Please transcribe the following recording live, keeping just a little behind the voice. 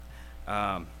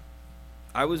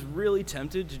I was really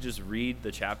tempted to just read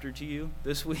the chapter to you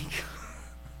this week.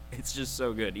 It's just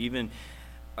so good, even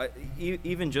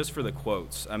just for the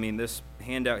quotes. I mean, this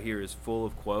handout here is full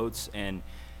of quotes, and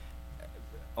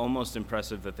almost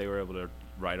impressive that they were able to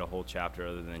write a whole chapter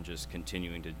other than just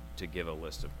continuing to give a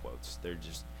list of quotes.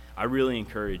 I really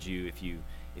encourage you, if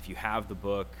you have the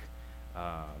book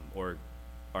or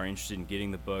are interested in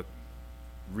getting the book,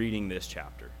 reading this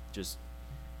chapter. Just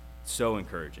so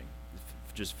encouraging.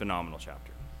 Just phenomenal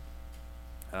chapter.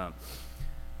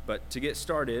 But to get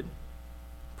started,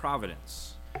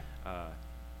 Providence.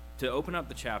 To open up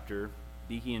the chapter,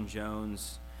 Beakey and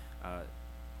Jones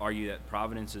argue that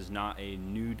Providence is not a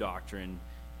new doctrine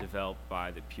developed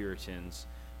by the Puritans.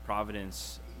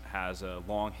 Providence has a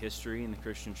long history in the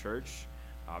Christian church.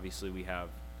 Obviously, we have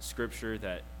scripture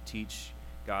that teach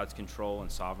God's control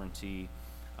and sovereignty,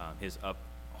 his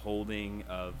upholding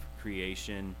of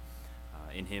creation.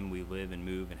 In him we live and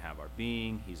move and have our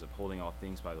being. He's upholding all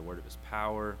things by the word of his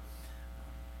power.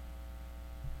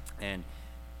 And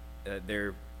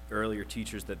their earlier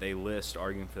teachers that they list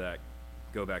arguing for that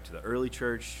go back to the early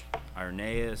church: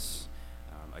 Irenaeus,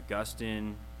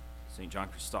 Augustine, St. John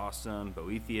Chrysostom,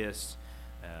 Boethius,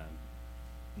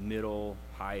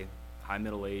 high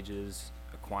Middle Ages,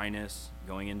 Aquinas,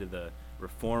 going into the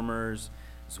Reformers,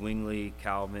 Zwingli,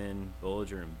 Calvin,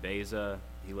 Bullinger, and Beza.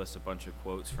 He lists a bunch of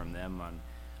quotes from them on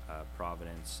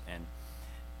Providence. And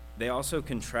they also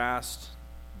contrast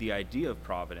the idea of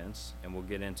providence, and we'll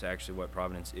get into actually what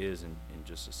providence is in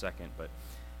just a second, but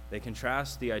they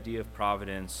contrast the idea of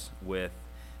providence with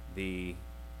the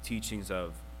teachings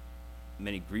of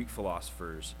many Greek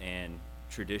philosophers and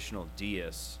traditional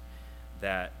deists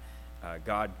that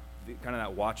God, kind of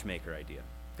that watchmaker idea.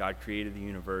 God created the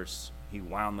universe, he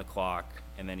wound the clock,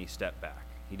 and then he stepped back.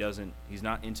 He's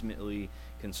not intimately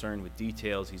concerned with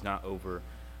details. He's not over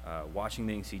watching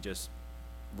things. He just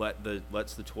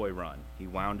lets the toy run. He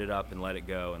wound it up and let it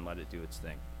go and let it do its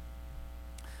thing.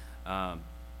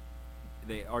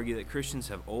 They argue that Christians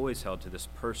have always held to this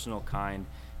personal kind,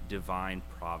 divine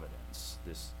providence,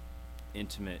 this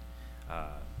intimate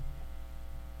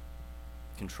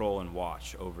control and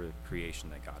watch over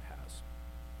creation that God has.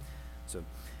 So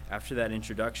after that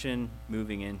introduction,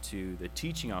 moving into the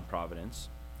teaching on providence,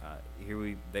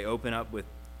 they open up with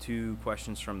two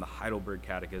questions from the Heidelberg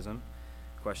Catechism,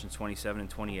 questions 27 and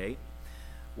 28.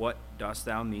 What dost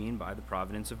thou mean by the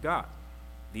providence of God?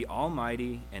 The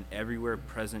almighty and everywhere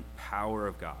present power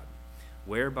of God,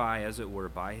 whereby, as it were,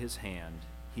 by his hand,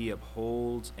 he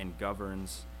upholds and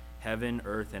governs heaven,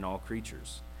 earth, and all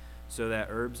creatures, so that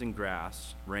herbs and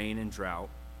grass, rain and drought,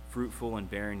 fruitful and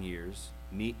barren years,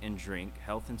 meat and drink,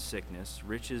 health and sickness,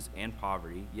 riches and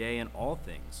poverty, yea, and all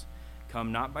things,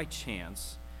 come not by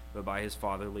chance, but by his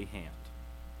fatherly hand.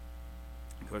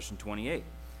 Question 28.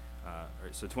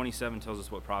 So 27 tells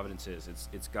us what providence is.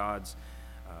 It's God's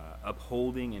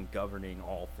upholding and governing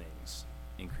all things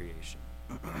in creation.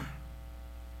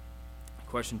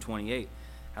 Question 28,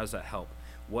 how does that help?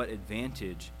 What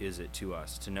advantage is it to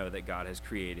us to know that God has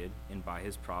created and by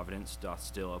his providence doth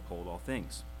still uphold all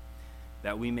things?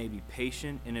 That we may be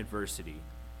patient in adversity,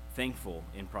 thankful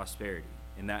in prosperity,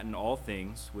 and that in all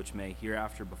things which may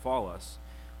hereafter befall us,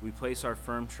 we place our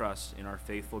firm trust in our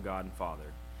faithful God and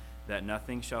Father, that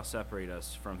nothing shall separate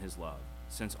us from his love,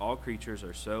 since all creatures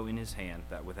are so in his hand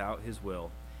that without his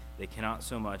will they cannot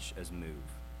so much as move.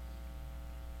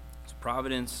 So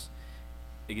providence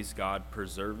is God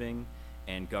preserving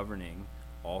and governing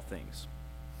all things.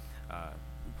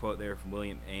 Quote there from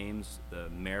William Ames, the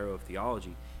marrow of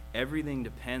theology: everything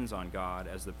depends on God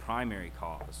as the primary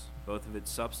cause, both of its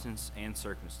substance and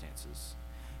circumstances.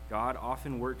 God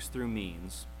often works through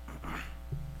means,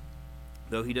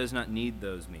 though he does not need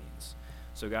those means.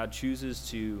 So God chooses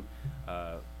to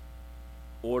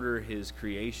order his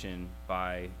creation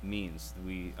by means.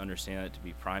 We understand that to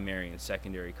be primary and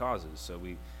secondary causes. So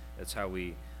that's how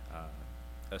we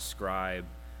ascribe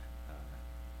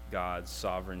God's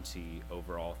sovereignty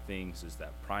over all things, is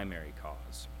that primary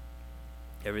cause.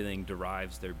 Everything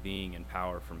derives their being and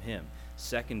power from him.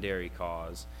 Secondary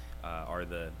cause are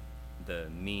the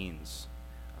means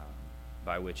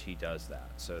by which he does that.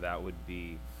 So that would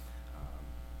be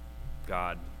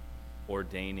God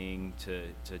ordaining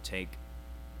to take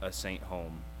a saint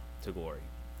home to glory.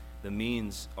 The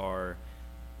means are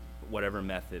whatever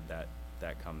method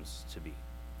that comes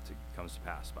to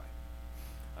pass by.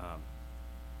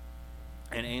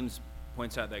 And Ames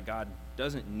points out that God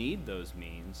doesn't need those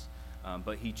means,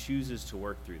 but he chooses to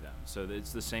work through them. So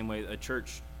it's the same way a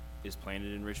church is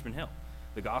planted in Richmond Hill.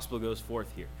 The gospel goes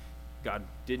forth here. God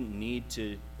didn't need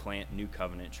to plant New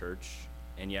Covenant Church,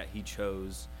 and yet he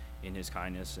chose in his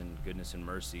kindness and goodness and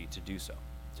mercy to do so,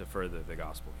 to further the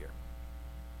gospel here.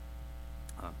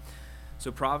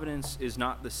 So providence is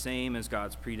not the same as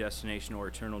God's predestination or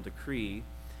eternal decree,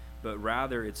 but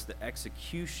rather it's the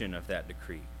execution of that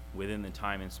decree within the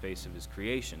time and space of his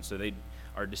creation. So they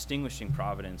are distinguishing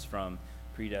providence from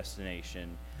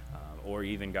predestination or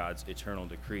even God's eternal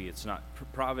decree. It's not,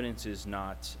 providence is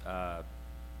not,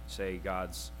 say,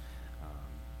 God's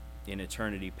in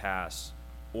eternity past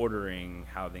ordering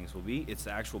how things will be. It's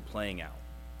the actual playing out.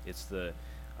 It's the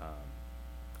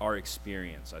our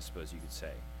experience, I suppose you could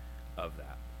say, of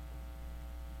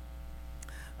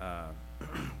that.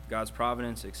 God's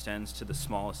providence extends to the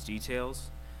smallest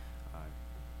details.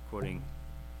 Quoting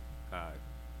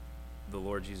the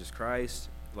Lord Jesus Christ,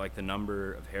 like the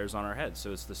number of hairs on our heads.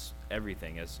 So it's this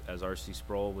everything, as R.C.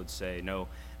 Sproul would say, no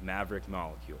maverick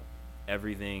molecule.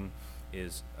 Everything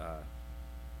is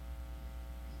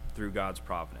through God's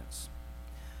providence.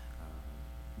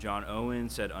 John Owen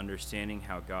said, understanding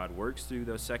how God works through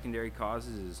those secondary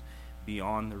causes is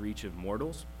beyond the reach of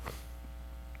mortals.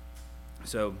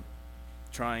 So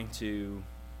trying to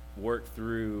work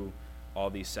through all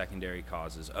these secondary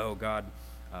causes. Oh, God,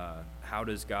 how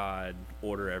does God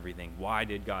order everything? Why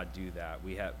did God do that?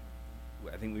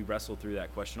 I think we wrestled through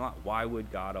that question a lot. Why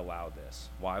would God allow this?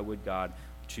 Why would God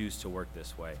choose to work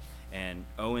this way? And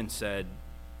Owen said,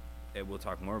 and we'll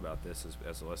talk more about this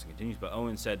as the lesson continues, but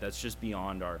Owen said that's just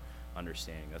beyond our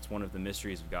understanding. That's one of the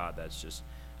mysteries of God that's just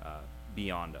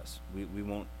beyond us. We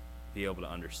won't be able to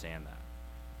understand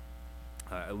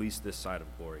that, at least this side of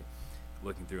glory,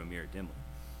 looking through a mirror dimly.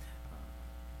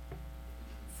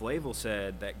 Flavel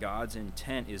said that God's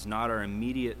intent is not our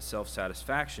immediate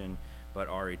self-satisfaction, but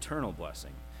our eternal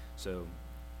blessing. So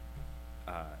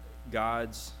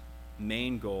God's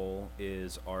main goal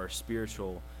is our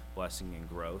spiritual blessing and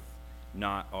growth,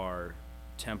 not our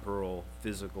temporal,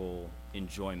 physical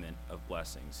enjoyment of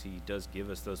blessings. He does give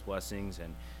us those blessings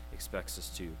and expects us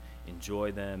to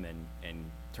enjoy them and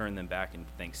turn them back into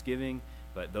thanksgiving,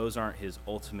 but those aren't his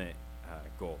ultimate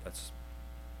goal. That's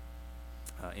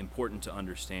important to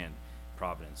understand.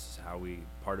 Providence is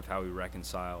part of how we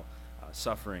reconcile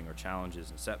suffering or challenges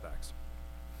and setbacks.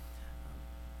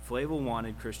 Flavel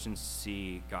wanted Christians to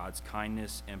see God's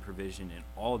kindness and provision in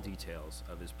all details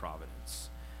of his providence.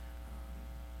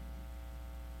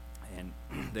 And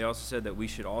they also said that we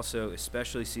should also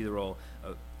especially see the role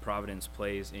of providence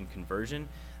plays in conversion.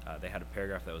 They had a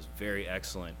paragraph that was very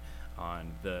excellent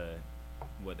on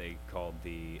what they called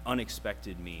the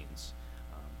unexpected means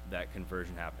that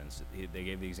conversion happens. They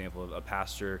gave the example of a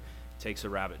pastor takes a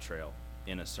rabbit trail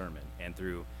in a sermon, and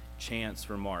through chance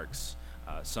remarks,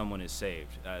 someone is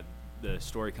saved. The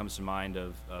story comes to mind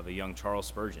of a young Charles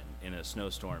Spurgeon in a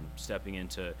snowstorm stepping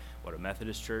into a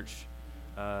Methodist church,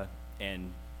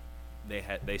 and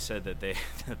they said that the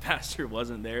pastor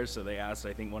wasn't there, so they asked,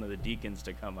 I think, one of the deacons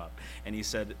to come up, and he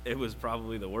said it was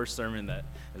probably the worst sermon that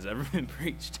has ever been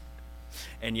preached,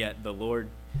 and yet the Lord,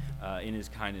 in his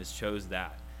kindness, chose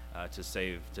that to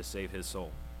save his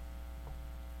soul.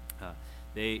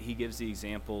 He gives the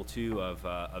example too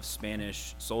of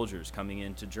Spanish soldiers coming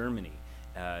into Germany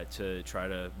to try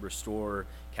to restore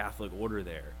Catholic order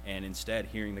there, and instead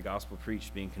hearing the gospel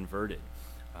preached, being converted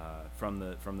from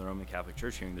the Roman Catholic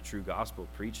Church, hearing the true gospel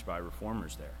preached by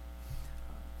reformers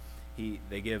there.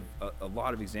 They give a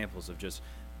lot of examples of just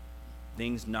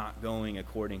things not going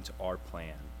according to our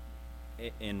plan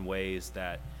in ways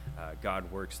that God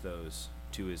works those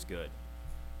to his good.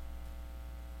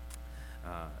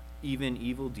 Even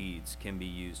evil deeds can be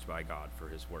used by God for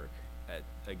his work.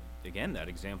 Again, that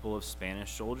example of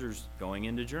Spanish soldiers going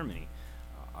into Germany.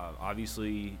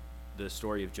 Obviously, the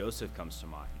story of Joseph comes to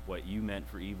mind. What you meant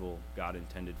for evil, God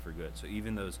intended for good. So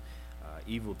even those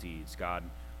evil deeds, God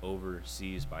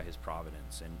oversees by his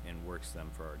providence and works them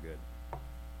for our good.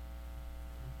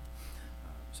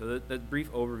 So that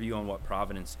brief overview on what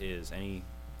providence is. Any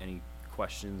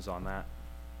questions on that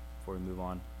before we move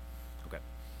on? Okay.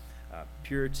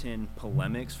 Puritan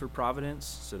polemics for providence.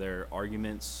 So their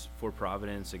arguments for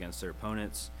providence against their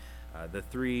opponents. The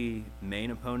three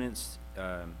main opponents,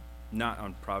 not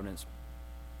on providence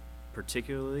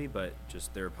particularly, but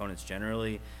just their opponents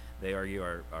generally, they argue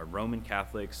are Roman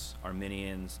Catholics,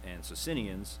 Arminians, and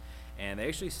Socinians. And they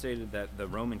actually stated that the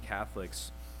Roman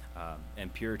Catholics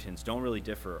and Puritans don't really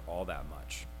differ all that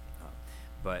much.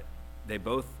 But they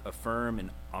both affirm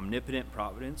an omnipotent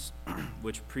providence,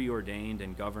 which preordained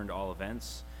and governed all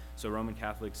events. So Roman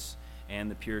Catholics and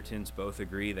the Puritans both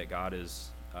agree that God is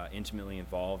intimately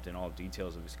involved in all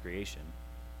details of his creation.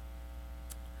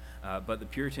 But the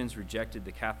Puritans rejected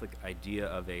the Catholic idea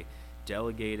of a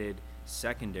delegated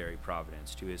secondary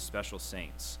providence to his special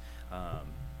saints.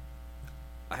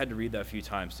 I had to read that a few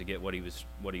times to get what he was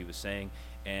saying,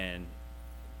 and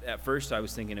at first I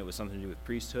was thinking it was something to do with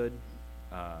priesthood,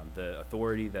 the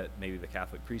authority that maybe the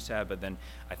Catholic priests have, but then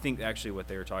I think actually what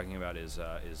they were talking about is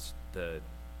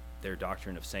their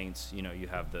doctrine of saints. You know, you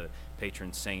have the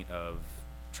patron saint of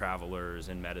travelers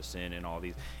and medicine and all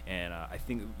these, and I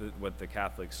think what the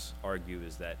Catholics argue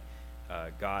is that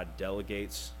God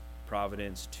delegates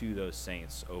providence to those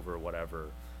saints over whatever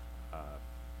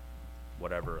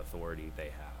authority they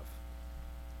have.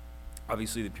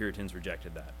 Obviously, the Puritans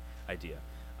rejected that idea,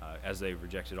 as they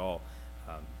rejected all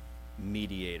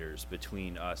mediators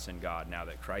between us and God. Now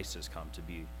that Christ has come to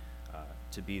be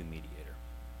the mediator.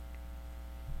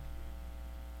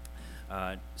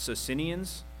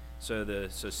 Socinians. So the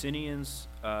Socinians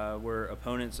were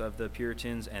opponents of the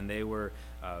Puritans, and they were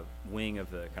wing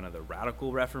of the kind of the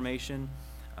radical Reformation,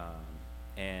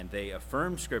 and they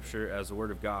affirmed Scripture as the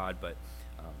Word of God, but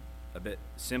a bit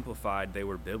simplified, they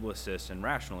were biblicists and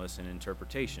rationalists in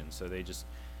interpretation. So they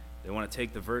want to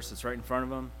take the verse that's right in front of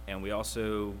them, and we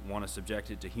also want to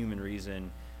subject it to human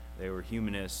reason. They were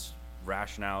humanists.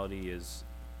 Rationality is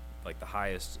like the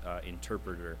highest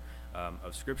interpreter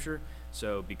of Scripture.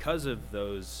 So because of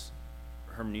those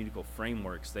hermeneutical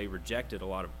frameworks, they rejected a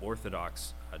lot of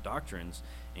orthodox doctrines,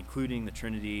 including the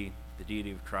Trinity, the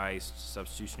deity of Christ,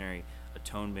 substitutionary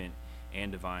atonement, and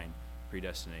divine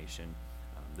predestination.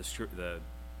 The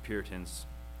Puritans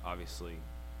obviously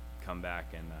come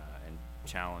back and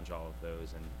challenge all of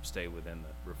those and stay within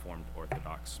the Reformed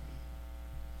Orthodox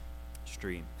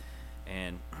stream.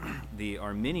 And the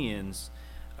Arminians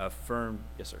affirm,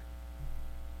 yes, sir.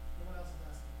 No one else is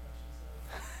asking questions.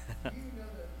 So do you know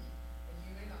that, and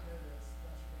you may not know this,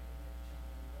 Pastor David may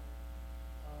challenge you, but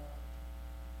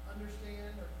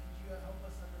understand, or could you help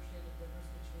us understand the difference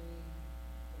between,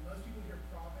 when most people hear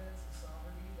providence and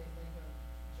sovereignty, they think of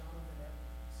Jonathan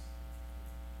Edwards.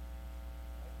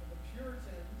 Right? But the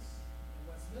Puritans in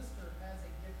Westminster has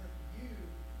a different view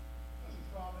of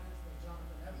providence than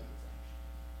Jonathan Edwards, actually.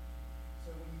 So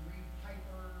when you read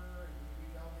Piper and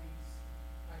you read all these,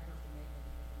 Piper's the name of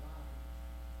the book of mine,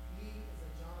 he is a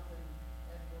Jonathan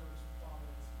Edwards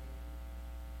providence man,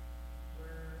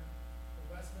 where the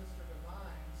Westminster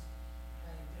divines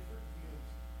had a different view of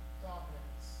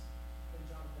providence than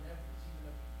Jonathan Edwards, even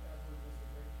though Edwards was a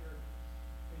great Puritan.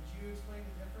 Could you explain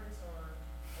the difference, or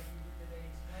did they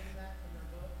explain that in their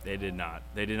book? They did not.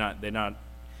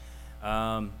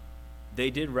 They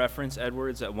did reference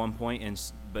Edwards at one point,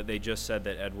 but they just said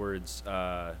that Edwards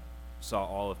saw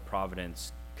all of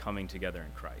Providence coming together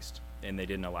in Christ, and they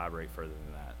didn't elaborate further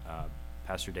than that.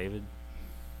 Pastor David?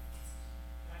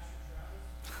 Pastor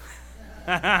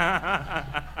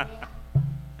Travis?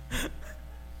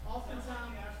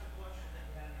 Oftentimes, yeah.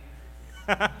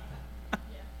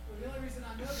 Well, the only reason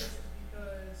I know this is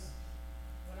because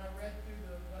when I read through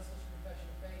the Westminster Confession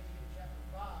of Faith, you get to chapter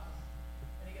 5,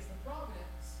 and it gets to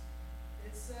Providence,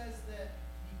 it says that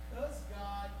because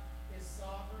God is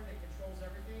sovereign and controls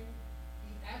everything,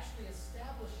 he actually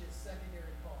establishes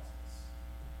secondary causes.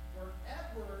 Where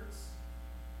Edwards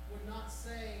would not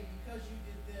say, because you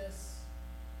did this,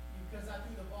 because I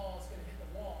threw the ball, it's going to hit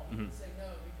the wall. He would say,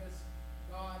 no, because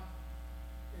God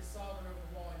is sovereign over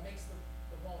the wall and makes the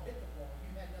ball hit the wall.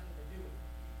 You had nothing to do with it.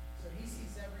 So he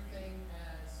sees everything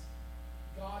as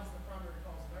God is the primary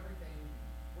cause of everything,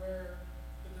 where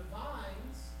the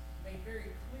divines made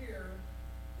very clear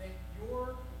that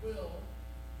your will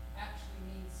actually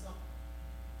means something.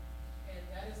 And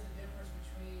that is the difference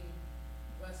between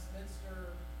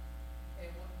Westminster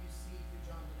and what you see through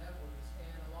Jonathan Edwards.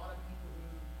 And a lot of people who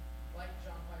like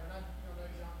John Piper, and I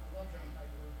love John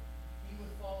Piper, he would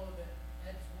follow the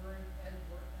Edwardian,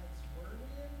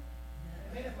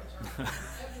 I made up a term,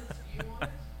 Edwards view on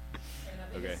it. And I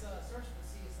think Okay. it starts with a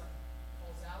C, it's like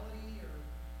causality, or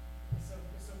it's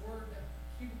a word that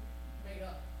he made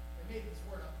up. They made this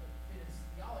word up to fit his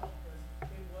theology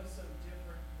because it was so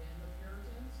different than the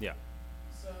Puritans. Yeah.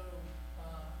 So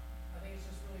I think it's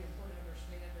just really important to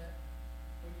understand that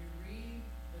when you read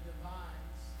the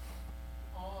divines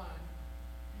on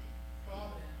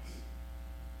providence,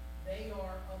 they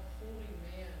are upholding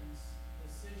man's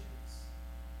decisions.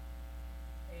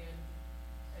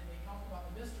 And they talk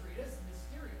about the mystery. It is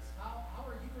mysterious. How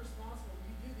are you responsible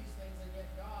when you do these things and yet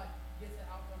God gets the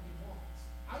outcome he wants?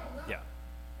 I don't know. Yeah.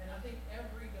 And I think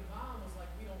every divine was like,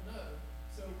 we don't know.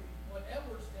 So what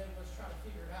Edwards did was try to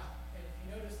figure it out. And if you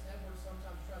notice, Edwards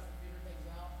sometimes tries to figure things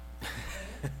out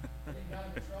and it got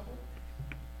him in trouble.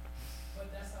 But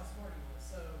that's how smart he was.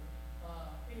 So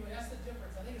anyway, that's the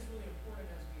difference. I think it's really important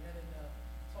as we head into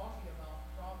talking about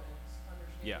providence,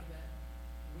 understanding Yeah. that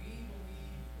we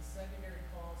believe the secondary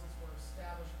causes were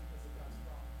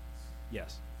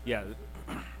Yes. Yeah.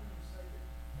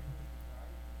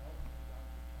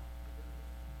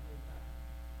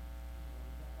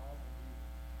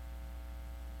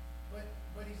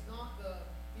 But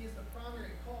he is the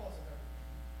primary cause of everything.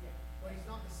 Yeah. But he's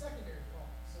not the secondary cause.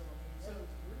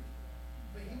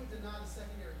 But he would deny the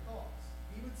secondary cause.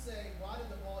 He would say, why did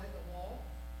the ball hit the wall?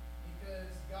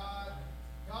 Because God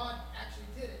actually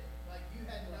did it. Like you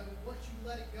had once you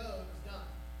let it go, it was done.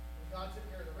 And God took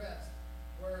care of the rest.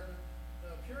 Where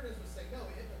the Puritans would say, no,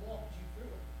 it hit the wall because you threw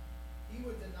it. He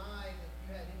would deny that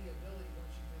you had any ability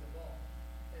once you threw the ball.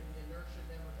 And the inertia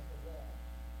never hit the wall.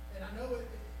 And I know it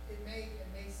may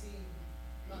seem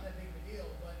not that big of a deal,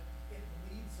 but it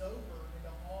bleeds over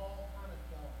into all kind of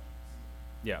theologies.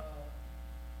 Yeah.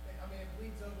 It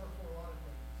bleeds over for a lot of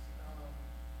things.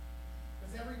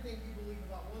 Because everything you believe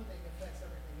about one thing affects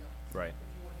everything else. Right. If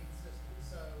you want to be consistent.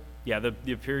 So. Yeah,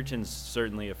 the Puritans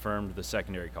certainly affirmed the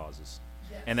secondary causes.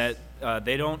 Yes. And that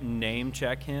they don't name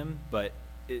check him, but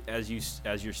as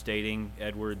you're stating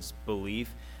Edward's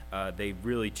belief, they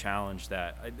really challenge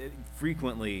that.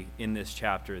 Frequently in this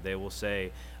chapter, they will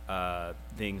say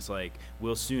things like,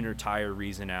 "We'll sooner tire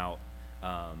reason out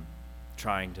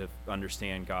trying to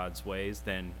understand God's ways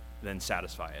than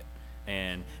satisfy it."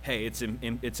 And hey, it's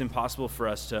impossible for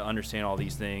us to understand all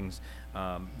these things.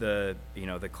 The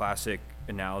classic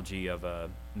analogy of a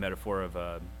metaphor of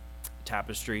a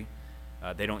tapestry.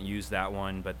 They don't use that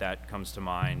one, but that comes to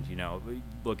mind.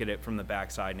 Look at it from the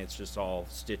backside, and it's just all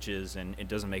stitches, and it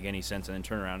doesn't make any sense. And then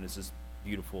turn around, it's this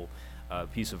beautiful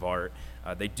piece of art.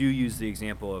 They do use the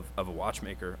example of a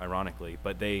watchmaker, ironically,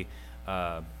 but they,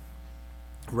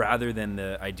 rather than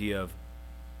the idea of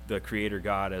the Creator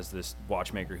God as this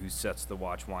watchmaker who sets the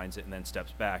watch, winds it, and then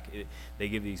steps back, they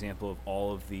give the example of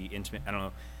all of the intimate. I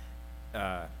don't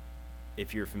know.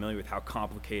 If you're familiar with how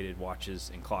complicated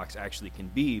watches and clocks actually can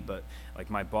be, but like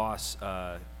my boss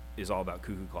is all about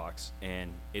cuckoo clocks,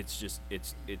 and it's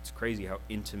crazy how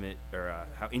intimate or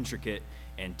how intricate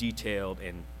and detailed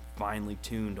and finely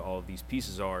tuned all of these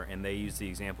pieces are. And they use the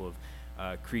example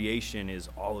of creation is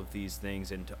all of these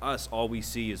things, and to us all we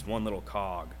see is one little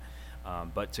cog,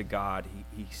 but to God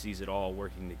he sees it all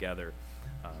working together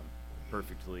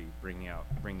perfectly, bringing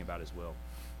about his will.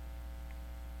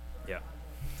 Yeah.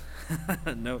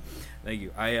 No, thank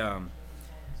you. Yeah.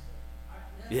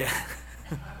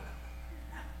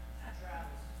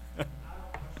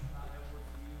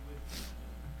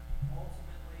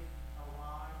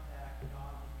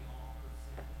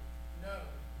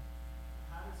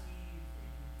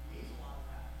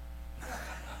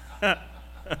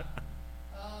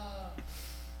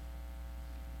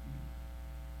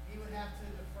 He would have to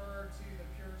defer to the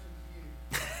Puritan view.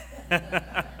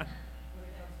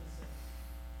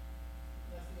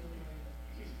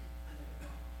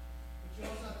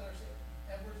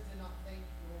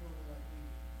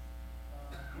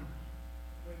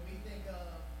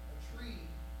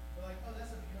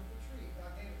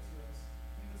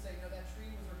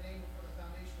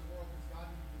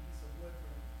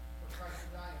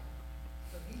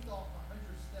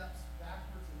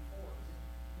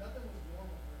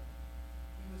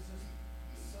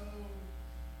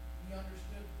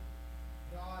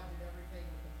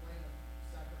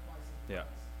 Yeah.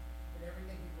 And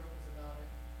everything he wrote was about it,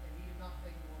 and he did not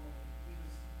think normally. He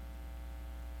was,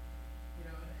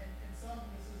 and some,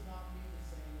 this is not me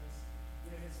just saying this,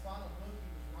 his final book he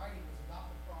was writing was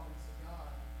about the providence of God,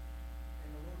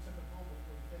 and the Lord took him home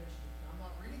before he finished it. And I'm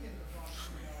not reading into the providence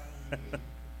of God.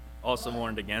 Also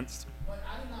warned against. But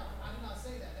I did not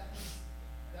say that.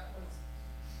 That was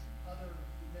other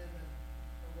men that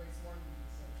are way smarter than me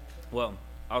said that. Well,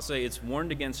 I'll say it's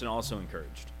warned against and also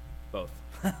encouraged. Both.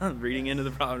 Reading into the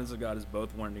providence of God is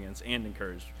both warned against and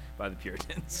encouraged by the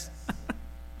Puritans.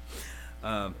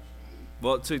 Well,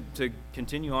 to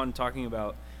continue on talking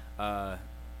about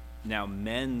now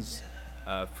men's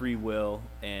free will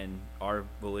and our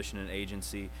volition and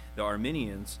agency, the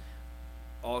Arminians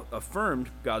all affirmed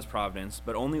God's providence,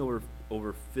 but only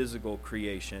over physical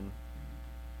creation.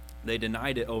 They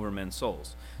denied it over men's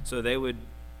souls. So they would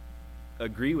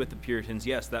agree with the Puritans,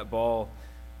 yes, that ball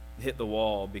hit the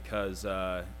wall because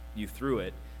you threw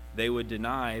it. They would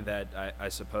deny that, I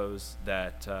suppose,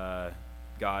 that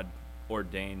God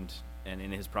ordained and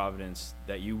in his providence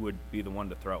that you would be the one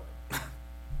to throw it.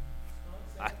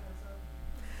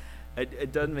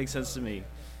 It doesn't make sense to me.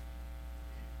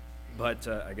 But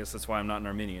I guess that's why I'm not an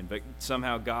Arminian. But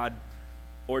somehow God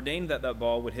ordained that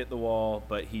ball would hit the wall,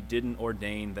 but he didn't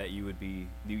ordain that you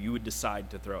would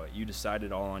decide to throw it. You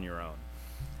decided all on your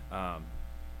own.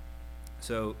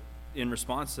 So in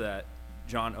response to that,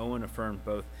 John Owen affirmed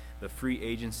both the free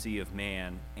agency of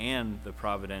man and the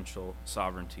providential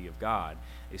sovereignty of God.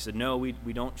 They said, no,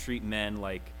 we don't treat men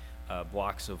like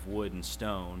blocks of wood and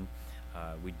stone.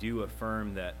 We do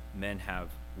affirm that men have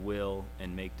will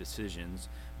and make decisions,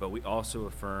 but we also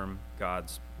affirm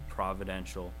God's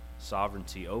providential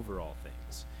sovereignty over all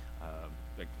things.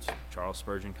 Like Charles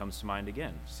Spurgeon comes to mind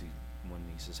again. See, when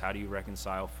he says, how do you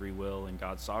reconcile free will and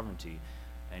God's sovereignty?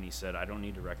 And he said, I don't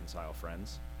need to reconcile,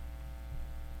 friends.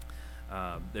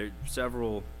 There are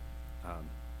several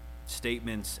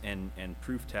statements and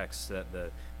proof texts that the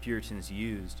Puritans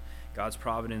used. God's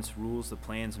providence rules the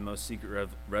plans and most secret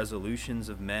resolutions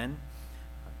of men.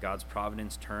 God's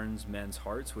providence turns men's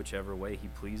hearts whichever way he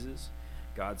pleases.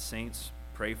 God's saints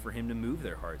pray for him to move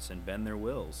their hearts and bend their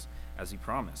wills as he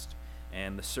promised.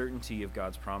 And the certainty of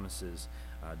God's promises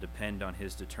depend on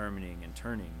his determining and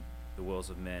turning the wills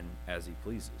of men as he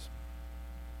pleases.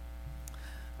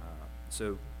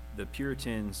 So the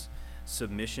Puritans'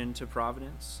 submission to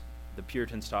providence, the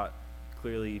Puritans taught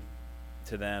clearly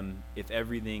to them, if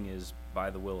everything is by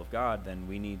the will of God, then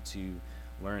we need to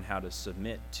learn how to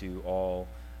submit to all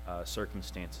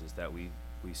circumstances that we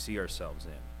see ourselves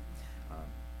in.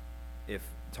 If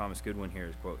Thomas Goodwin here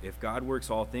is, quote, if God works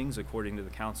all things according to the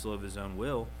counsel of his own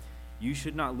will, you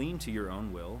should not lean to your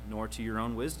own will, nor to your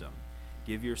own wisdom.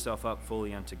 Give yourself up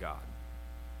fully unto God.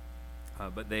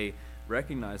 But they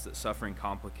recognize that suffering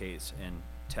complicates and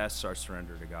tests our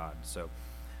surrender to God. So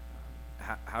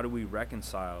how do we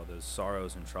reconcile those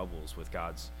sorrows and troubles with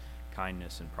God's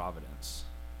kindness and providence?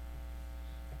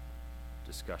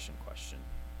 Discussion question.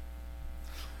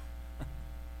 The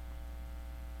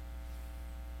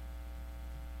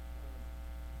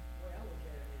way I look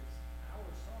at it is our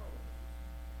sorrow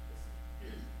is to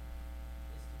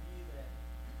view that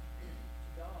to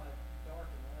God, dark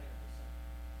and light are the same.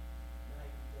 Night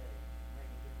and day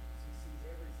make a difference. He sees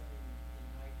everything in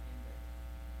night and day.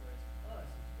 Whereas to us,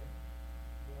 it's different.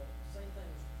 Well, the same thing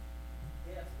as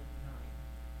death would be night.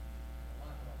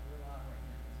 We're alive right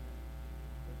now.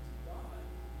 But to God,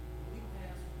 we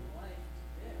pass from life to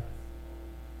death.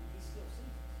 He still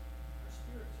sees us. Our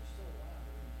spirits are still alive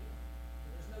within Him. So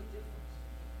there's no difference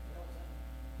in Him. You know what I'm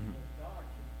saying? But God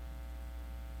can.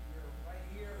 We're right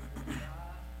here, we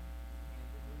die, and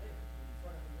we're there. We're in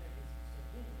front of Him there. So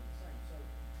anyway, the same. So,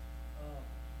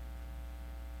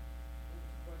 what's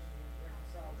the question?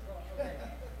 Reconcile trouble. Okay.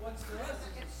 What's for us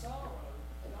is a sorrow.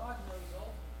 God knows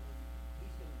ultimately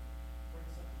He's going to bring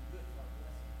something good to our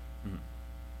blessing. Mm-hmm.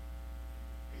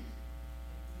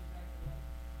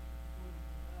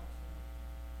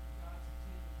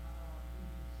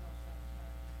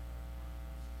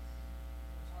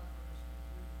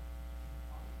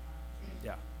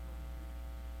 Yeah.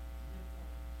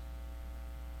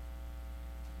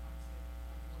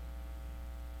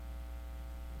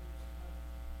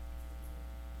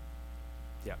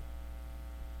 Yeah.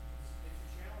 It's a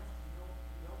challenge.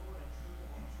 You don't want to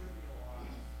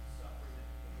trivialize suffering that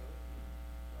people go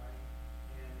through, right?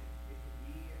 And it can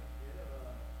be a bit of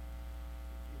a,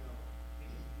 it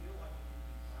can feel like it can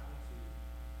be platitude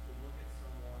to look at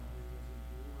someone who is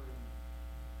enduring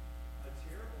a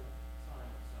terrible time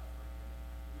of suffering.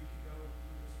 And we could go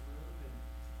through this room and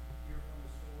hear from the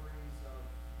stories of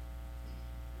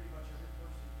pretty much every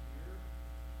person here,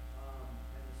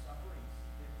 and the sufferings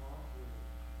they've gone through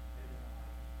in life.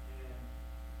 And,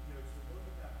 to look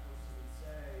at that person and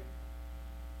say,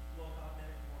 well, God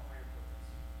meant it for a higher purpose.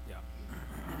 Yeah. To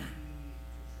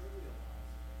trivialize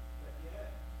it. But yet,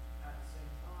 at the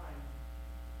same time,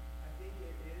 I think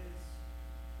it is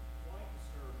quite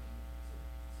disturbing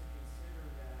to consider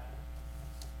that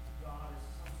God is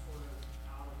some sort of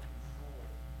out of control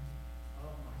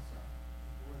of my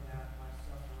suffering, or that my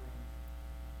suffering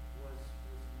was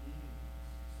meaningless.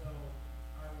 So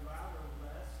I would rather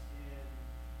rest in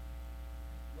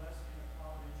a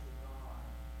providential God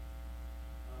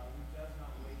who does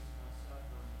not waste my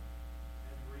suffering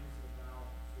and brings it about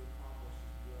to accomplish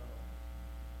His will,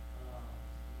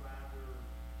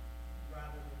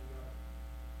 rather than the other.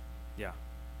 Yeah.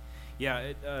 Yeah,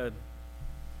 it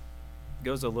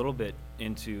goes a little bit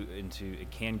into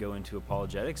it can go into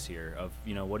apologetics here of,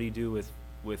 what do you do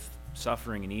with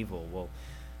suffering and evil? Well,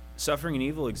 suffering and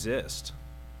evil exist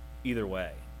either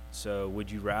way. So would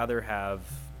you rather have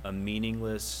a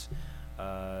meaningless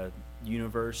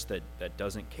universe that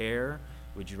doesn't care?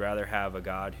 Would you rather have a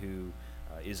God who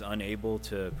is unable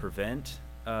to prevent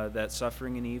that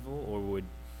suffering and evil? Or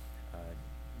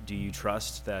do you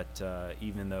trust that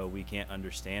even though we can't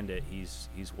understand it, he's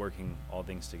working all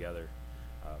things together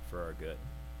for our good?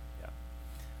 Yeah.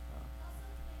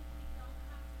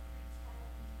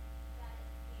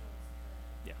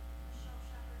 Yeah. Yeah. Michelle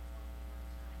Shepard told me one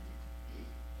time,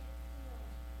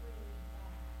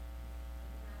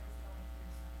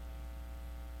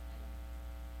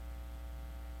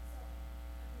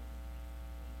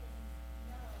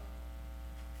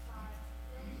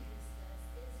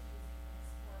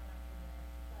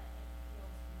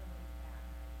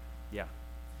 Yeah.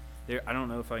 There, I don't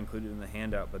know if I included it in the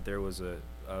handout, but there was a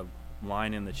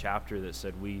line in the chapter that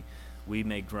said we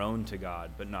may groan to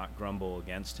God, but not grumble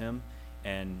against him.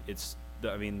 And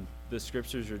the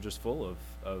scriptures are just full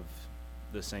of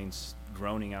the saints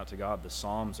groaning out to God. The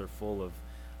Psalms are full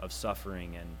of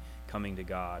suffering and coming to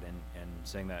God and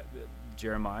saying that.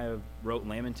 Jeremiah wrote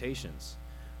Lamentations.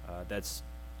 That's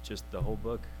just, the whole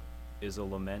book is a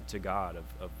lament to God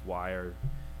of why are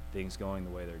things going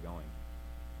the way they're going.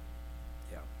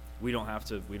 Yeah, we don't have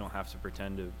to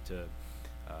pretend to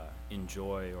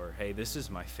enjoy, or hey, this is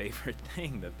my favorite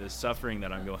thing, that this suffering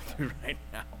that I'm going through right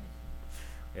now.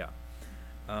 Yeah.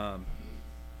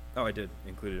 Oh, I did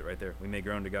include it right there. We may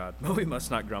groan to God, but we must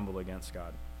not grumble against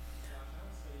God. Josh, I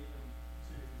would say even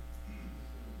to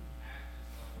act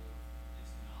as though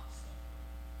it's not suffering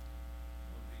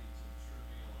would be to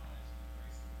trivialize the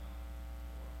grace of God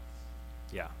for us.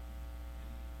 Yeah.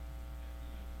 And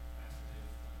Pastor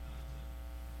David's point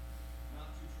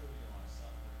not to trivialize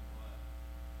suffering, but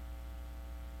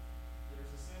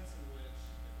there's a sense in which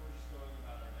if we're just going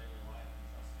about our daily life and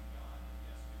trusting God,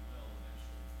 then yes, we will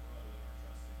eventually grow in our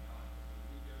trust in God. But when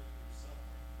we go through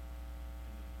suffering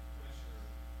and the pressure,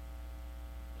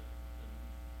 then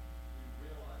we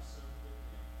realize so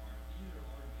quickly either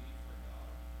our need for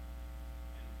God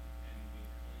and we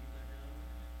cling to Him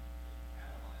and it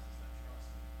catalyzes that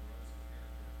trust and grows our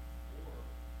character, or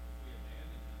if we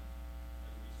abandon Him,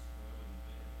 then we just grow in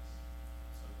bitterness.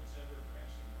 So whichever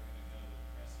direction we're going to go, it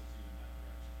presses you in that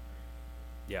direction very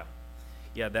quickly.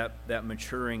 Yeah, that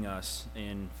maturing us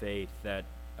in faith, that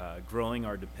growing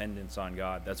our dependence on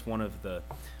God, that's one of the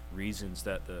reasons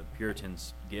that the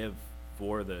Puritans give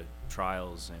for the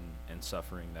trials and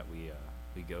suffering that we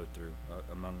go through,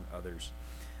 among others.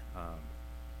 Just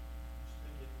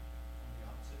think it on the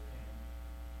opposite hand.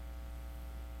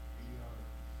 We are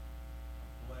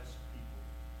a blessed people.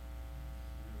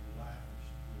 We are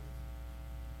lavished with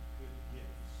good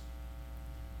gifts.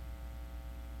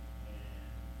 And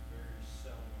very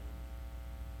seldom,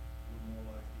 we're more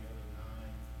like the other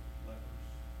 9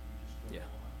 lepers. We just go Yeah.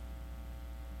 on.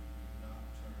 We do not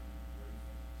turn away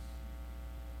from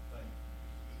us.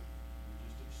 We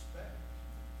just expect,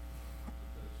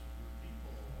 because we're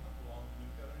people. I belong to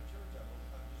New Covenant Church. I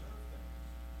deserve things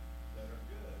that are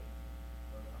good,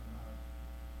 but I'm not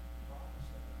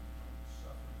promised that. I'm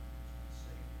suffering. It's my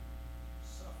Savior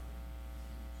suffering.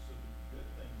 So the good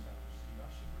things I receive, I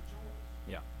should rejoice.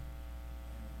 Yeah.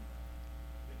 And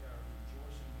I think our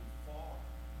rejoicing would far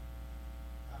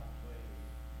outweigh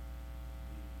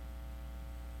the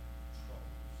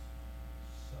troubles,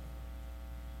 suffering.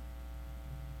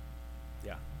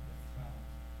 Yeah.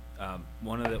 Wow.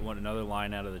 Another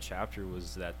line out of the chapter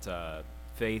was that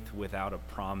faith without a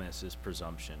promise is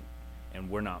presumption, and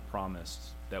we're not promised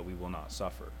that we will not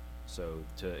suffer. So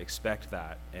to expect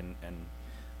that and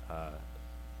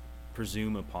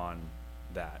presume upon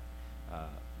that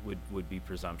would be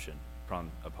presumption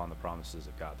upon the promises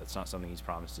of God. That's not something He's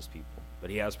promised His people, but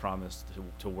He has promised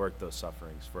to work those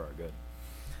sufferings for our good.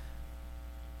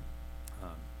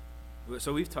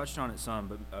 So we've touched on it some,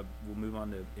 but we'll move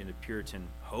on into Puritan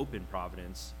hope in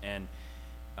Providence. And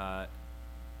I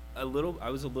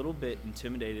was a little bit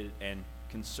intimidated and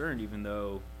concerned, even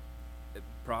though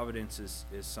Providence is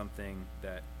something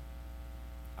that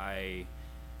I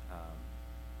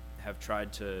have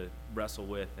tried to wrestle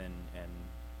with and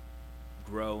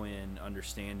grow in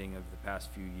understanding of the past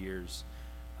few years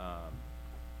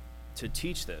to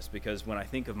teach this, because when I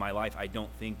think of my life, I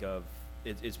don't think of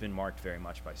it's been marked very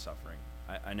much by suffering.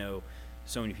 I know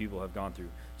so many people have gone through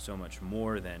so much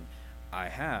more than I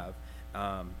have,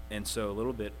 and so a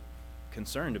little bit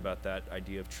concerned about that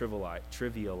idea of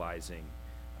trivializing,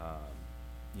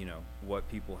 what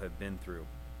people have been through.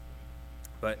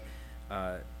 But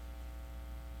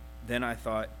then I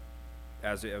thought,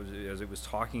 as it was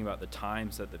talking about the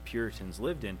times that the Puritans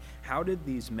lived in, how did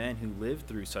these men who lived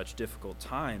through such difficult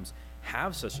times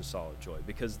have such a solid joy?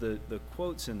 Because the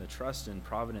quotes in the Trust in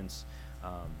Providence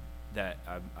that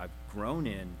I've grown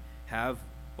in have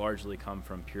largely come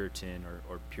from Puritan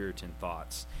or Puritan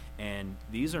thoughts. And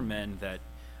these are men that,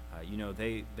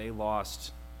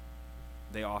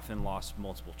 they often lost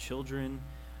multiple children.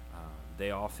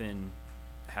 They often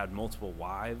had multiple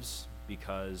wives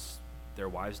because their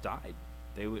wives died.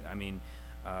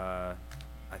 I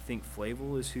think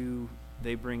Flavel is who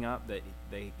they bring up, that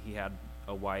he had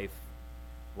a wife,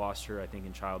 lost her, I think,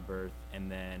 in childbirth, and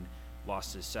then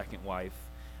lost his second wife.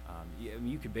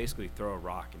 You could basically throw a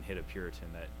rock and hit a Puritan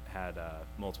that had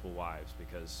multiple wives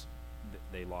because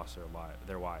they lost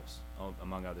their wives,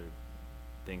 among other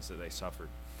things that they suffered.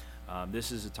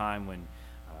 This is a time when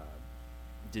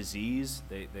disease.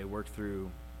 They worked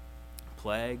through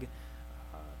plague,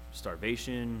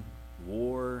 starvation,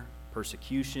 war,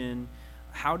 persecution.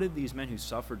 How did these men who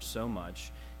suffered so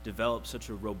much develop such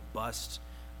a robust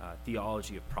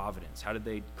theology of providence? How did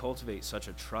they cultivate such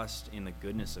a trust in the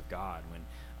goodness of God when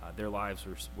their lives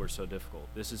were so difficult?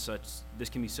 This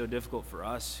can be so difficult for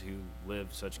us who live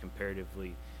such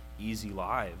comparatively easy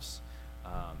lives,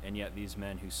 and yet these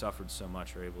men who suffered so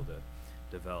much are able to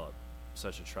develop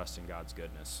such a trust in God's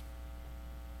goodness.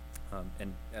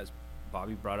 And as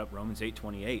Bobby brought up Romans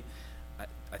 8:28,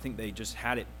 I think they just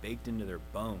had it baked into their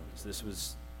bones. This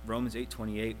was Romans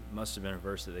 8:28 must have been a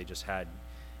verse that they just had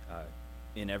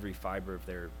in every fiber of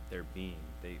their being.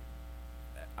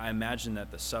 I imagine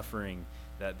that the suffering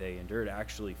that they endured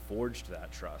actually forged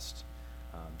that trust.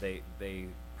 They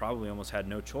probably almost had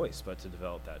no choice but to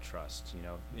develop that trust. You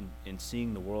know, in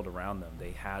seeing the world around them,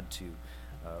 they had to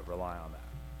rely on that.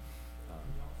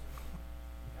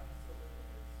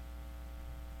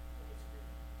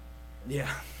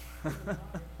 Yeah.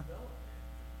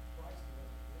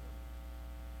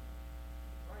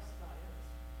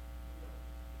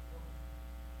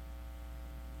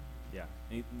 Yeah,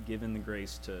 given the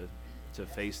grace to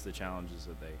face the challenges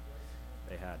that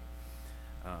they had.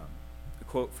 A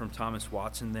quote from Thomas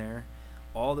Watson there: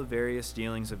 "All the various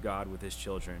dealings of God with his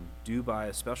children do by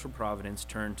a special providence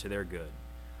turn to their good.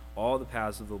 All the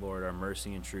paths of the Lord are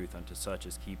mercy and truth unto such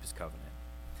as keep his covenant."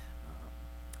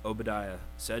 Obadiah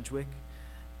Sedgwick: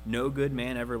 "No good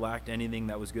man ever lacked anything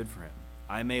that was good for him.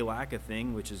 I may lack a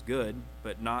thing which is good,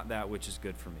 but not that which is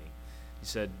good for me." He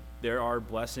said, there are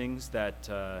blessings that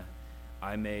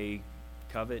I may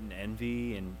covet and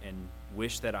envy and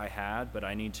wish that I had, but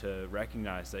I need to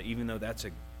recognize that even though that's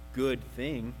a good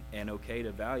thing and okay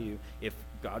to value, if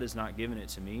God has not given it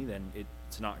to me, then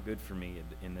it's not good for me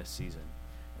in this season,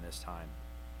 in this time.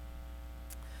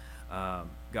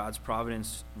 God's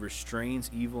providence restrains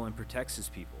evil and protects his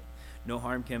people. No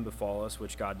harm can befall us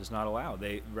which God does not allow.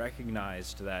 They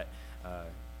recognized that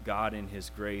God in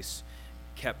his grace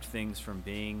kept things from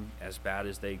being as bad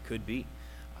as they could be.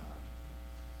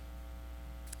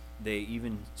 They,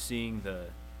 even seeing the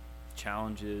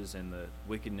challenges and the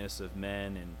wickedness of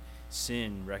men and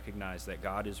sin, recognized that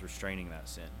God is restraining that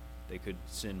sin. They could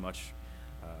sin much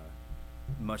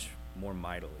more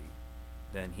mightily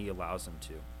than he allows them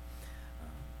to.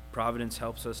 Providence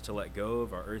helps us to let go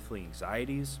of our earthly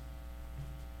anxieties.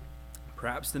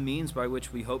 Perhaps the means by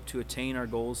which we hope to attain our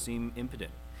goals seem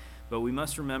impotent, but we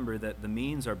must remember that the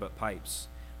means are but pipes,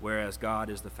 whereas God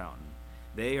is the fountain.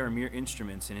 They are mere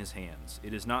instruments in his hands.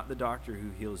 It is not the doctor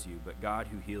who heals you, but God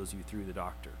who heals you through the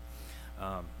doctor.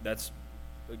 That's,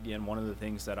 again, one of the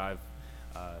things that I've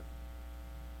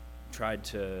tried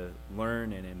to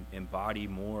learn and embody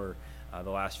more the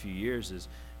last few years is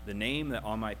the name that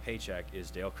on my paycheck is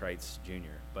Dale Kreitz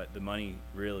Jr., but the money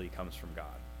really comes from God.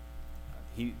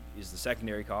 He is the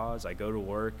secondary cause. I go to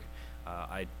work.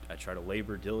 I try to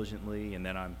labor diligently, and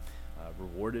then I'm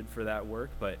rewarded for that work.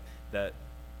 But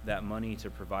that money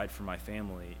to provide for my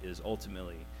family is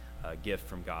ultimately a gift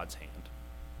from God's hand.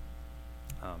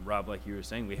 Rob, like you were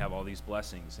saying, we have all these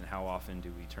blessings, and how often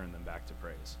do we turn them back to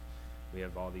praise? We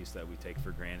have all these that we take for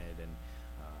granted, and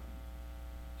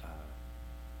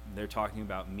they're talking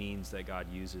about means that God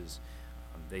uses.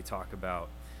 They talk about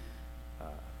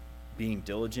being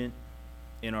diligent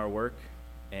in our work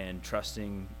and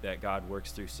trusting that God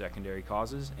works through secondary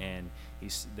causes. And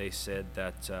they said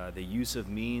that the use of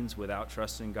means without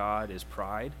trusting God is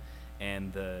pride,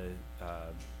 and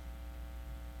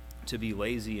to be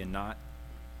lazy and not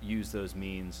use those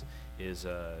means is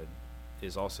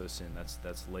also sin.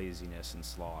 That's laziness and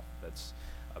sloth. That's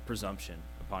a presumption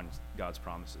upon God's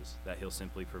promises that he'll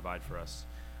simply provide for us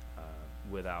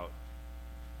without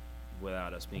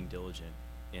us being diligent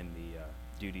in the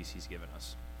duties he's given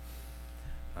us.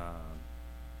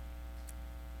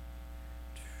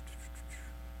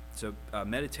 So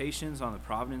meditations on the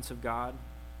providence of God.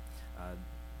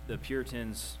 The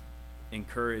Puritans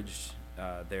encouraged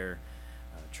their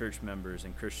church members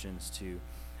and Christians to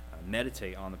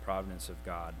meditate on the providence of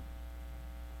God.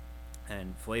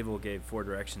 And Flavel gave 4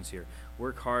 directions here.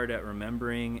 Work hard at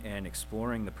remembering and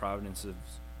exploring the providence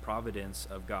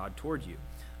of God toward you.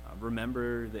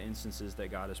 Remember the instances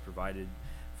that God has provided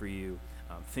for you.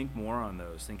 Think more on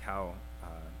those. Think how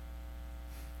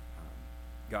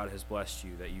God has blessed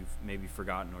you that you've maybe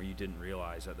forgotten or you didn't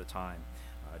realize at the time.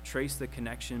 Trace the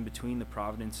connection between the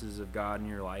providences of God in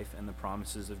your life and the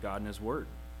promises of God in his word.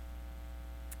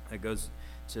 It goes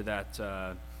to that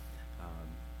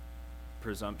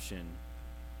presumption.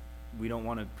 We don't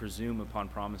want to presume upon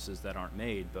promises that aren't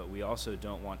made, but we also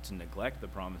don't want to neglect the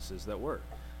promises that were.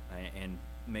 And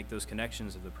make those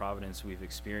connections of the providence we've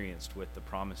experienced with the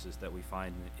promises that we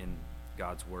find in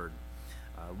God's Word.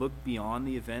 Look beyond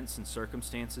the events and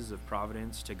circumstances of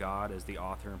providence to God as the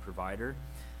author and provider,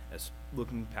 as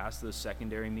looking past those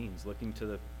secondary means, looking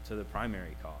to the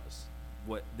primary cause.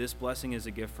 What this blessing is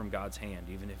a gift from God's hand,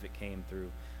 even if it came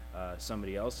through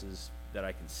somebody else's that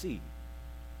I can see.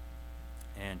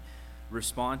 And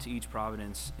respond to each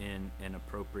providence in an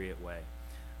appropriate way.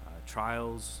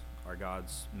 Trials are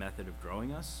God's method of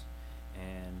growing us,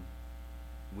 and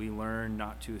we learn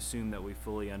not to assume that we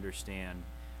fully understand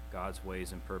God's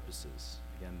ways and purposes.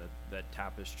 Again, that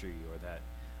tapestry or that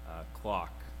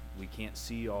clock, we can't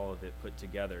see all of it put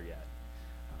together yet.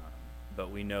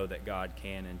 But we know that God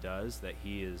can and does, that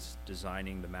He is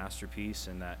designing the masterpiece,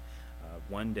 and that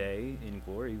one day in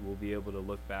glory we'll be able to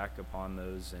look back upon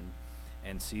those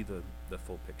and see the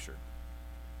full picture.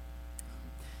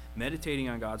 Meditating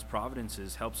on God's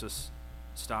providences helps us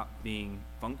stop being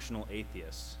functional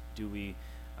atheists. Do we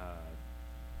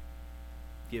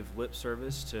give lip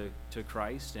service to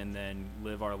Christ and then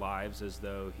live our lives as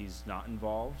though He's not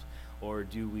involved? Or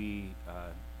do we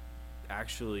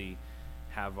actually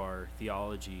have our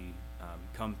theology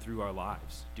come through our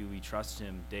lives? Do we trust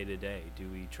Him day to day? Do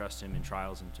we trust Him in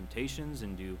trials and temptations?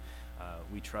 And do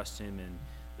we trust Him in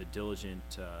the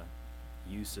diligent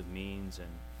use of means and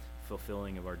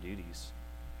fulfilling of our duties?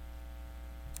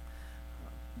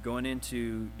 Going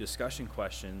into discussion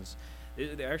questions,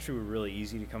 they actually were really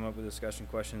easy to come up with discussion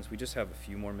questions. We just have a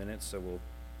few more minutes, so we'll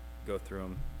go through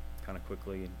them kind of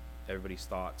quickly and everybody's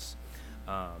thoughts.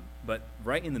 But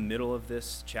right in the middle of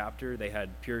this chapter, they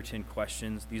had Puritan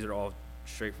questions. These are all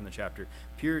straight from the chapter.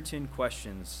 Puritan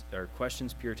questions, or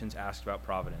questions Puritans asked about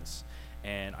providence.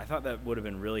 And I thought that would have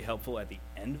been really helpful at the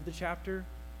end of the chapter.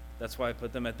 That's why I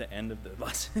put them at the end of the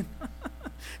lesson,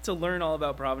 to learn all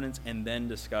about providence and then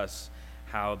discuss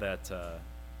how that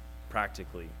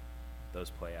practically those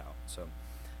play out. So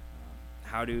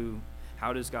how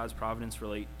does God's providence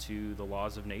relate to the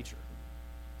laws of nature?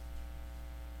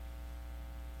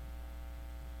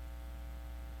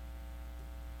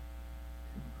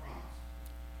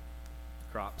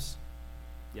 Crops.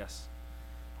 Yes.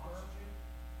 Oxygen,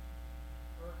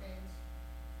 hurricanes.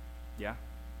 Yeah.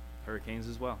 Hurricanes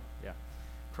as well. Yeah.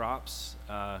 Crops.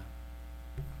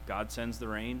 God sends the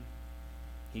rain.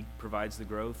 He provides the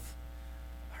growth.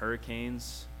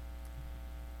 Hurricanes.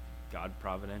 God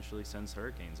providentially sends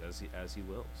hurricanes as he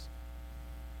wills.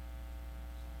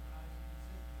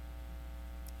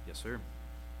 Yes, sir.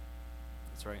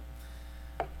 That's right.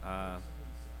 I heard someone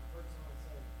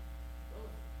say, well, if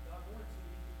God wanted to,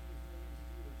 He could use millions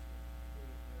of years to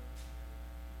create the earth.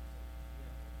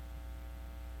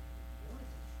 He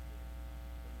wanted to, but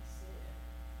He said,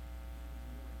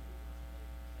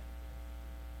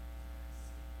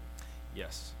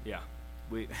 Yes. Yeah.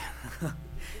 We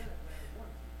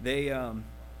they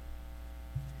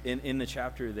in the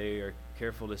chapter they are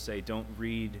careful to say don't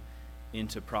read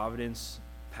into providence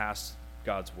past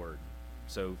God's word.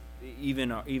 So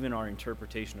even our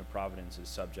interpretation of providence is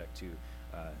subject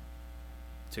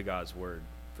to God's word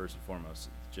first and foremost.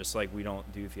 Just like we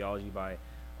don't do theology by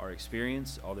our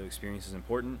experience, although experience is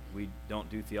important, we don't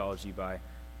do theology by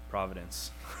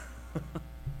providence.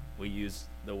 We use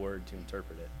the word to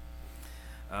interpret it.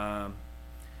 We'll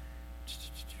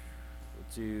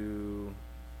do.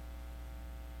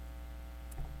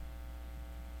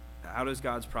 How does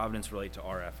God's providence relate to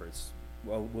our efforts?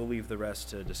 Well, we'll leave the rest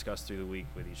to discuss through the week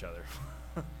with each other.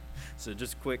 So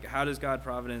just quick, how does God's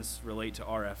providence relate to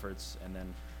our efforts? And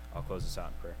then I'll close this out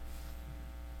in prayer.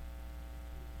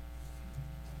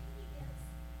 He gives us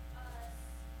different talents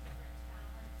and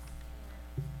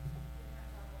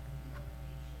different levels of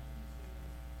motivation to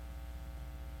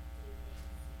do things.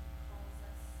 He calls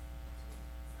us to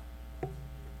some people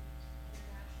to be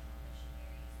international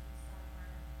missionaries, and some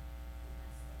are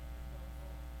domestic and local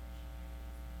missionaries.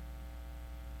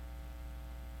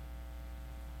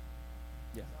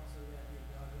 Yeah. It's also the idea of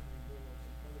God opening doors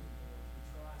and closing doors. We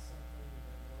try something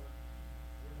that doesn't work,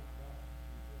 we're not God.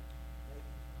 We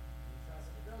try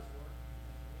something that does work,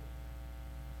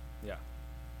 Yeah.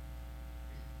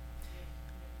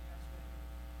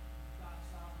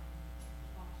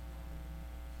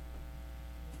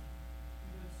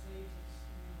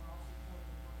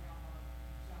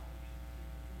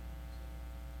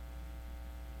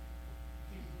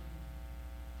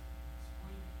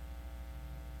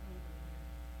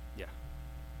 Yeah.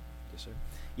 Yes, sir.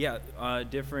 Yeah,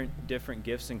 different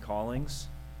gifts and callings.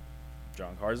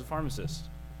 John Carr is a pharmacist.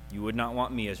 You would not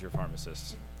want me as your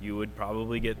pharmacist. You would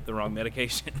probably get the wrong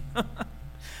medication.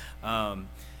 Our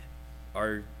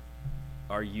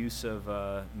use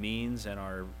of means and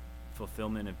our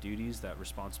fulfillment of duties, that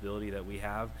responsibility that we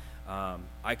have.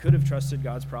 I could have trusted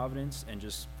God's providence and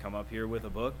just come up here with a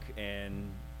book and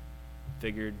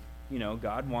figured,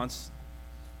 God wants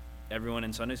everyone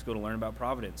in Sunday school to learn about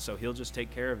providence, so he'll just take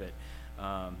care of it.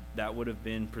 That would have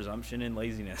been presumption and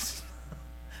laziness.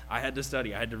 I had to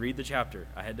study. I had to read the chapter.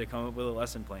 I had to come up with a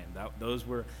lesson plan. Those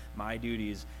were my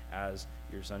duties as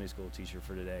your Sunday school teacher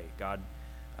for today. God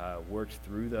worked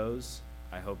through those.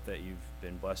 I hope that you've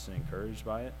been blessed and encouraged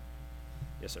by it.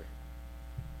 Yes, sir.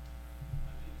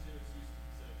 I think too, it's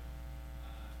useful. So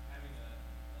having a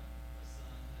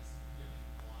son has given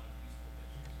a lot of useful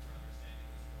pictures for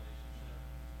understanding this relationship.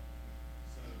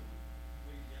 So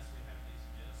we have these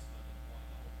gifts, but the whole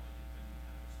point you've been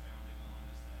kind of expounding on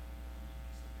is that we only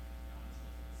use them because God has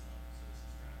lifted us up. So this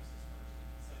is Travis's first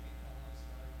and second cause,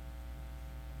 right?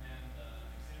 And the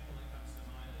example that comes to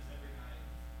mind is every night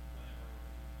whenever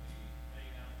we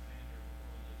bathe Alexander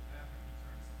before we leave the bathroom, he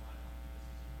turns the light on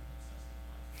because he's obsessed with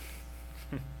lights.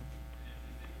 And if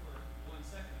you think for 1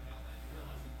 second about that, you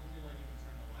realize the only way he can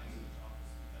turn the light switch off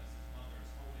is because his mother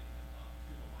is holding him up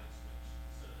to the light switch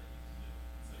so that he can do it.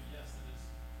 So yes, it is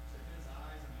to his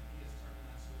eyes, he is turning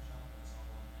that switch off and it's all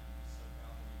on him. He's so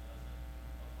proud when he does it.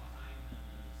 But behind him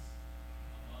is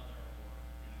a mother or,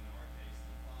 in our case,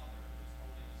 the father who's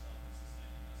holding us up and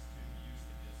sustaining us to use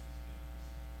the gifts he's given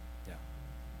us. Yeah.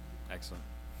 Excellent.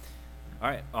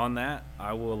 All right. On that,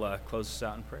 I will close us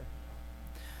out in prayer.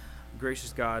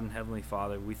 Gracious God and Heavenly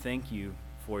Father, we thank you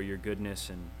for your goodness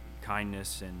and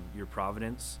kindness and your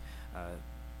providence.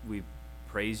 We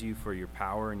praise you for your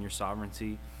power and your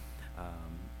sovereignty.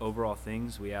 Over all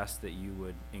things, we ask that you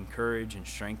would encourage and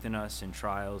strengthen us in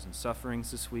trials and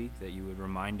sufferings this week, that you would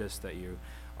remind us that you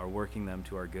are working them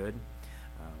to our good.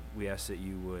 We ask that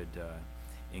you would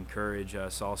encourage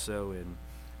us also in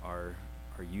our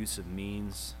use of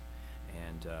means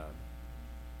and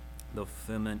the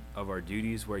fulfillment of our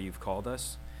duties where you've called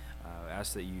us.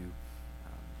 Ask that you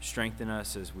strengthen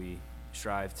us as we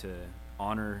strive to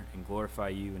honor and glorify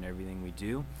you in everything we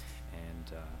do,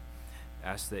 and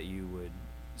ask that you would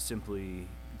simply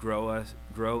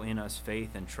grow in us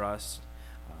faith and trust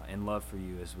and love for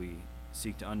you as we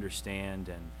seek to understand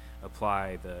and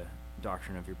apply the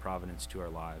doctrine of your providence to our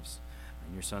lives.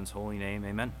 In your Son's holy name,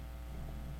 amen.